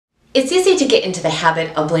It's easy to get into the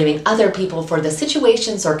habit of blaming other people for the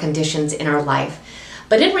situations or conditions in our life.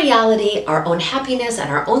 But in reality, our own happiness and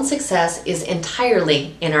our own success is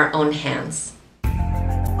entirely in our own hands.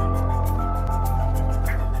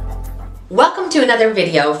 Welcome to another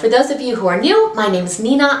video. For those of you who are new, my name is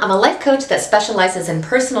Nina. I'm a life coach that specializes in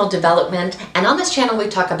personal development, and on this channel we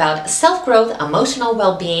talk about self-growth, emotional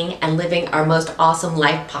well-being, and living our most awesome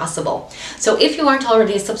life possible. So if you aren't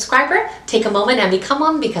already a subscriber, take a moment and become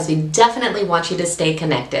one, because we definitely want you to stay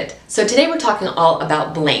connected. So today we're talking all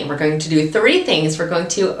about blame. We're going to do three things. We're going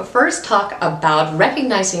to first talk about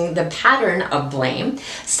recognizing the pattern of blame.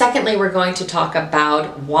 Secondly, we're going to talk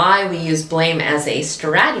about why we use blame as a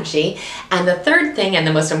strategy. And the third thing, and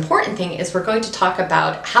the most important thing, is we're going to talk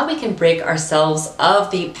about how we can break ourselves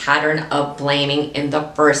of the pattern of blaming in the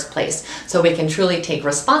first place, so we can truly take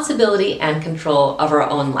responsibility and control of our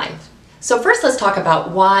own life. So first, let's talk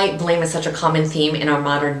about why blame is such a common theme in our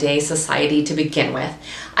modern day society to begin with.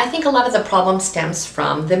 I think a lot of the problem stems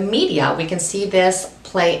from the media. We can see this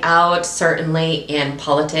play out certainly in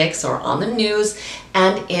politics or on the news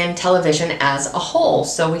and in television as a whole.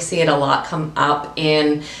 So we see it a lot come up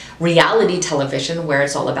in reality television, where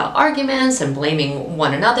it's all about arguments and blaming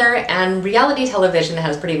one another, and reality television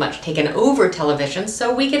has pretty much taken over television,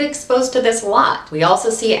 so we get exposed to this a lot. We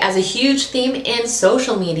also see it as a huge theme in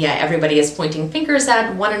social media. Everybody is pointing fingers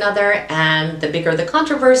at one another, and the bigger the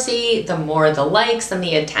controversy, the more the likes and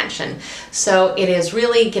the attention. So it is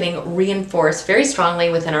really getting reinforced very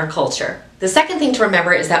strongly within our culture. The second thing to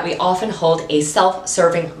remember is that we often hold a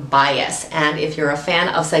self-serving bias, and if you're a fan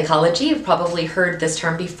of psychology, you've probably heard this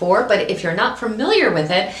term before, but if you're not familiar with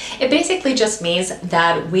it, it basically just means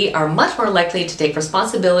that we are much more likely to take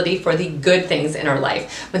responsibility for the good things in our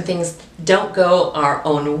life. When things don't go our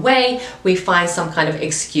own way, we find some kind of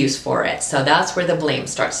excuse for it. So that's where the blame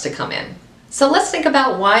starts to come in. So let's think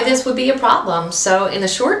about why this would be a problem. So in the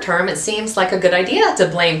short term, it seems like a good idea to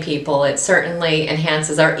blame people. It certainly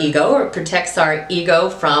enhances our ego, or protects our ego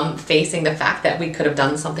from facing the fact that we could have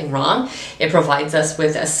done something wrong. It provides us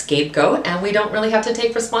with a scapegoat, and we don't really have to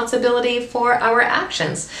take responsibility for our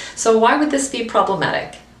actions. So why would this be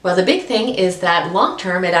problematic? Well, the big thing is that long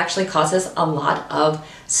term, it actually causes a lot of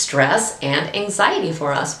stress and anxiety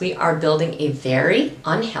for us. We are building a very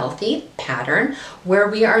unhealthy pattern where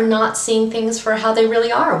we are not seeing things for how they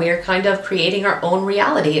really are. We are kind of creating our own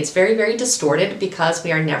reality. It's very, very distorted because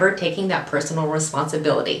we are never taking that personal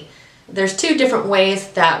responsibility. There's two different ways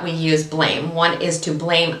that we use blame. One is to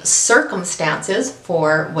blame circumstances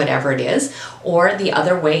for whatever it is, or the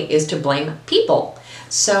other way is to blame people.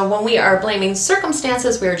 So when we are blaming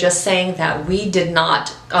circumstances, we're just saying that we did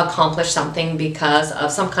not accomplish something because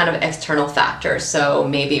of some kind of external factor. So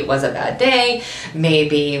maybe it was a bad day,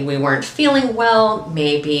 maybe we weren't feeling well,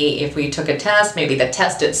 maybe if we took a test, maybe the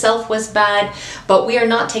test itself was bad, but we are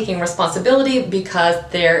not taking responsibility because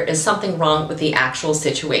there is something wrong with the actual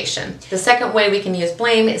situation. The second way we can use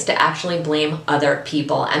blame is to actually blame other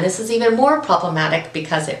people. And this is even more problematic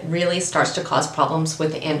because it really starts to cause problems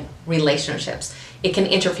within relationships. It can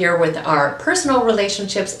interfere with our personal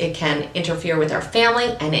relationships, it can interfere with our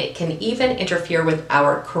family, and it can even interfere with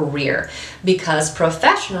our career, because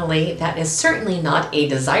professionally, that is certainly not a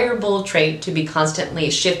desirable trait to be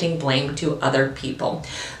constantly shifting blame to other people.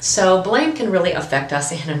 So blame can really affect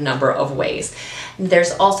us in a number of ways.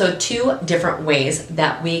 There's also two different ways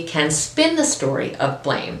that we can spin the story of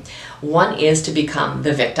blame. One is to become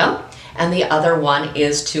the victim, and the other one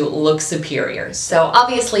is to look superior. So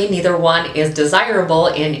obviously neither one is desirable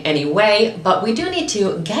in any way, but we do need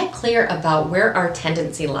to get clear about where our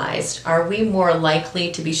tendency lies. Are we more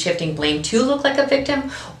likely to be shifting blame to look like a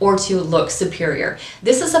victim or to look superior?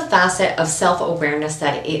 This is a facet of self-awareness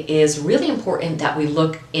that it is really important that we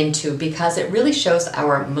look into, because it really shows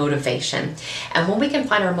our motivation. And when we can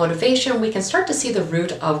find our motivation, we can start to see the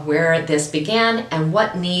root of where this began and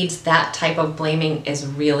what needs that type of blaming is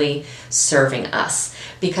really serving us,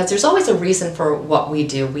 because there's always a reason for what we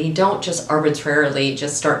do. We don't just arbitrarily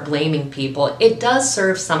just start blaming people. It does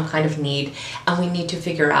serve some kind of need, and we need to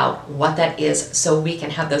figure out what that is so we can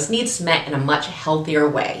have those needs met in a much healthier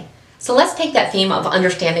way. So let's take that theme of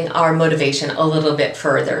understanding our motivation a little bit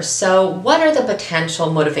further. So what are the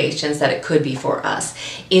potential motivations that it could be for us?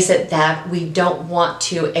 Is it that we don't want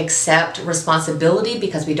to accept responsibility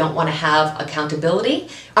because we don't want to have accountability?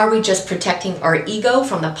 Are we just protecting our ego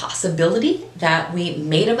from the possibility that we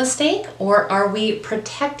made a mistake? Or are we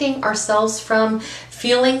protecting ourselves from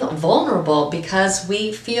feeling vulnerable because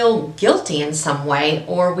we feel guilty in some way,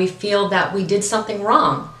 or we feel that we did something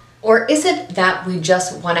wrong? Or is it that we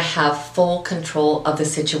just want to have full control of the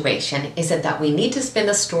situation? Is it that we need to spin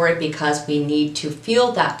the story because we need to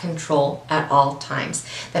feel that control at all times?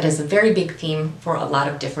 That is a very big theme for a lot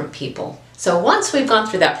of different people. So once we've gone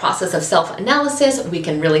through that process of self-analysis, we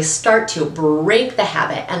can really start to break the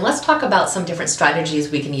habit. And let's talk about some different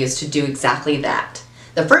strategies we can use to do exactly that.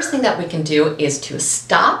 The first thing that we can do is to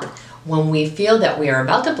stop when we feel that we are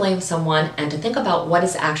about to blame someone and to think about what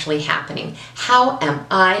is actually happening. How am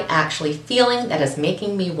I actually feeling that is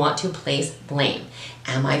making me want to place blame?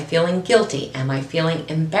 Am I feeling guilty? Am I feeling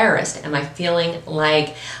embarrassed? Am I feeling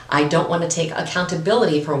like I don't want to take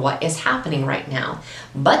accountability for what is happening right now?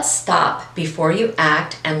 But stop before you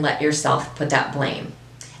act and let yourself put that blame.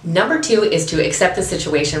 Number 2 is to accept the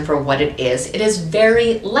situation for what it is. It is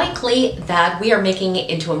very likely that we are making it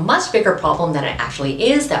into a much bigger problem than it actually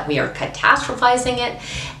is, that we are catastrophizing it,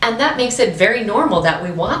 and that makes it very normal that we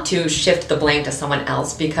want to shift the blame to someone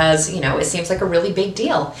else because, it seems like a really big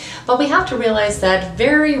deal. But we have to realize that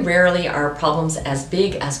very rarely are problems as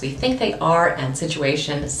big as we think they are and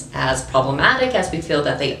situations as problematic as we feel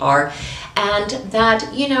that they are. And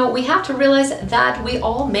that, we have to realize that we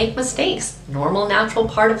all make mistakes, normal, natural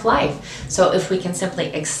part of life. So if we can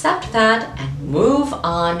simply accept that and move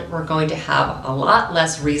on, we're going to have a lot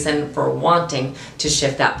less reason for wanting to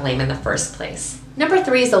shift that blame in the first place. Number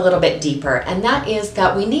 3 is a little bit deeper, and that is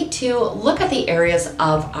that we need to look at the areas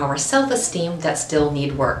of our self-esteem that still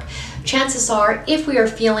need work. Chances are, if we are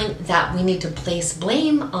feeling that we need to place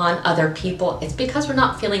blame on other people, it's because we're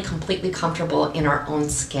not feeling completely comfortable in our own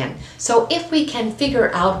skin. So if we can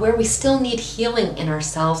figure out where we still need healing in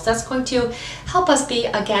ourselves, that's going to help us be,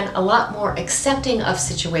 again, a lot more accepting of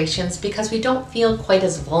situations because we don't feel quite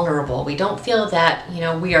as vulnerable. We don't feel that,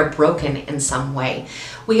 we are broken in some way.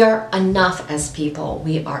 We are enough as people.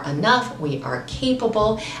 We are enough, we are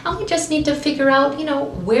capable, and we just need to figure out,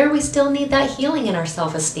 where we still need that healing in our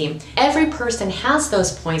self-esteem. Every person has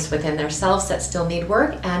those points within themselves that still need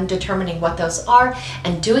work, and determining what those are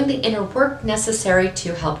and doing the inner work necessary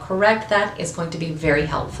to help correct that is going to be very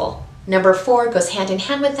helpful. Number 4 goes hand in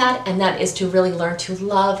hand with that, and that is to really learn to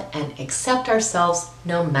love and accept ourselves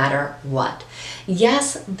no matter what.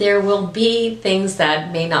 Yes, there will be things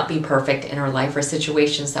that may not be perfect in our life or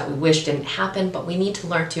situations that we wish didn't happen, but we need to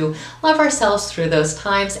learn to love ourselves through those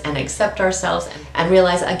times and accept ourselves and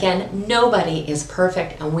realize, again, nobody is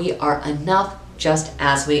perfect and we are enough just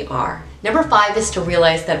as we are. Number 5 is to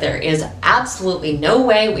realize that there is absolutely no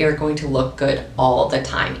way we are going to look good all the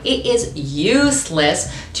time. It is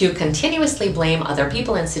useless to continuously blame other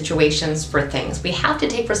people and situations for things. We have to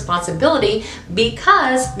take responsibility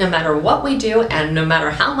because no matter what we do and no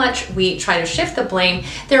matter how much we try to shift the blame,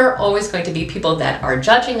 there are always going to be people that are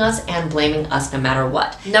judging us and blaming us no matter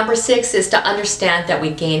what. Number 6 is to understand that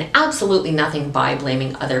we gain absolutely nothing by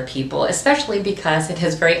blaming other people, especially because it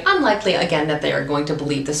is very unlikely, again, that they are going to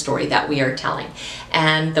believe the story that we are telling.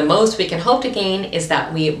 And the most we can hope to gain is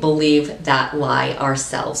that we believe that lie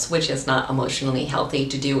ourselves, which is not emotionally healthy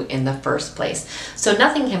to do in the first place. So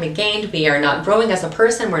nothing can be gained. We are not growing as a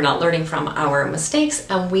person. We're not learning from our mistakes,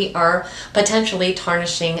 and we are potentially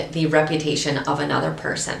tarnishing the reputation of another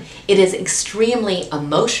person. It is extremely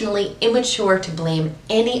emotionally immature to blame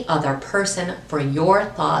any other person for your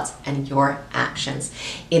thoughts and your actions.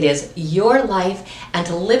 It is your life, and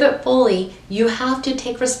to live it fully, you have to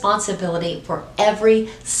take responsibility for every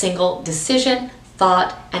single decision,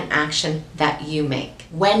 thought, and action that you make.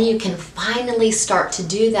 When you can finally start to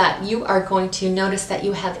do that, you are going to notice that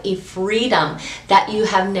you have a freedom that you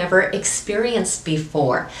have never experienced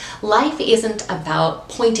before. Life isn't about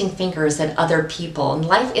pointing fingers at other people, and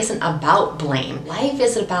life isn't about blame. Life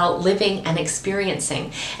is about living and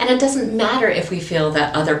experiencing. And it doesn't matter if we feel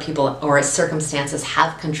that other people or circumstances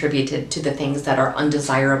have contributed to the things that are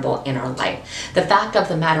undesirable in our life. The fact of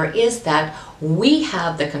the matter is that we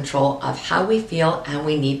have the control of how we feel, and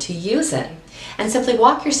we need to use it. And simply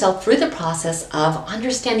walk yourself through the process of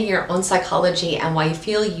understanding your own psychology and why you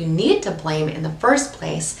feel you need to blame in the first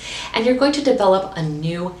place. And you're going to develop a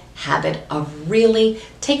new habit of really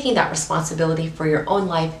taking that responsibility for your own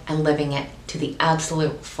life and living it to the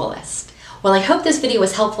absolute fullest. Well, I hope this video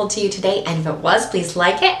was helpful to you today, and if it was, please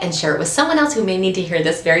like it and share it with someone else who may need to hear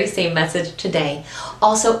this very same message today.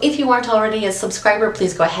 Also, if you aren't already a subscriber,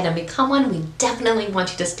 please go ahead and become one. We definitely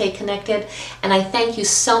want you to stay connected, and I thank you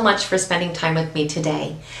so much for spending time with me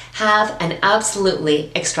today. Have an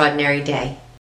absolutely extraordinary day.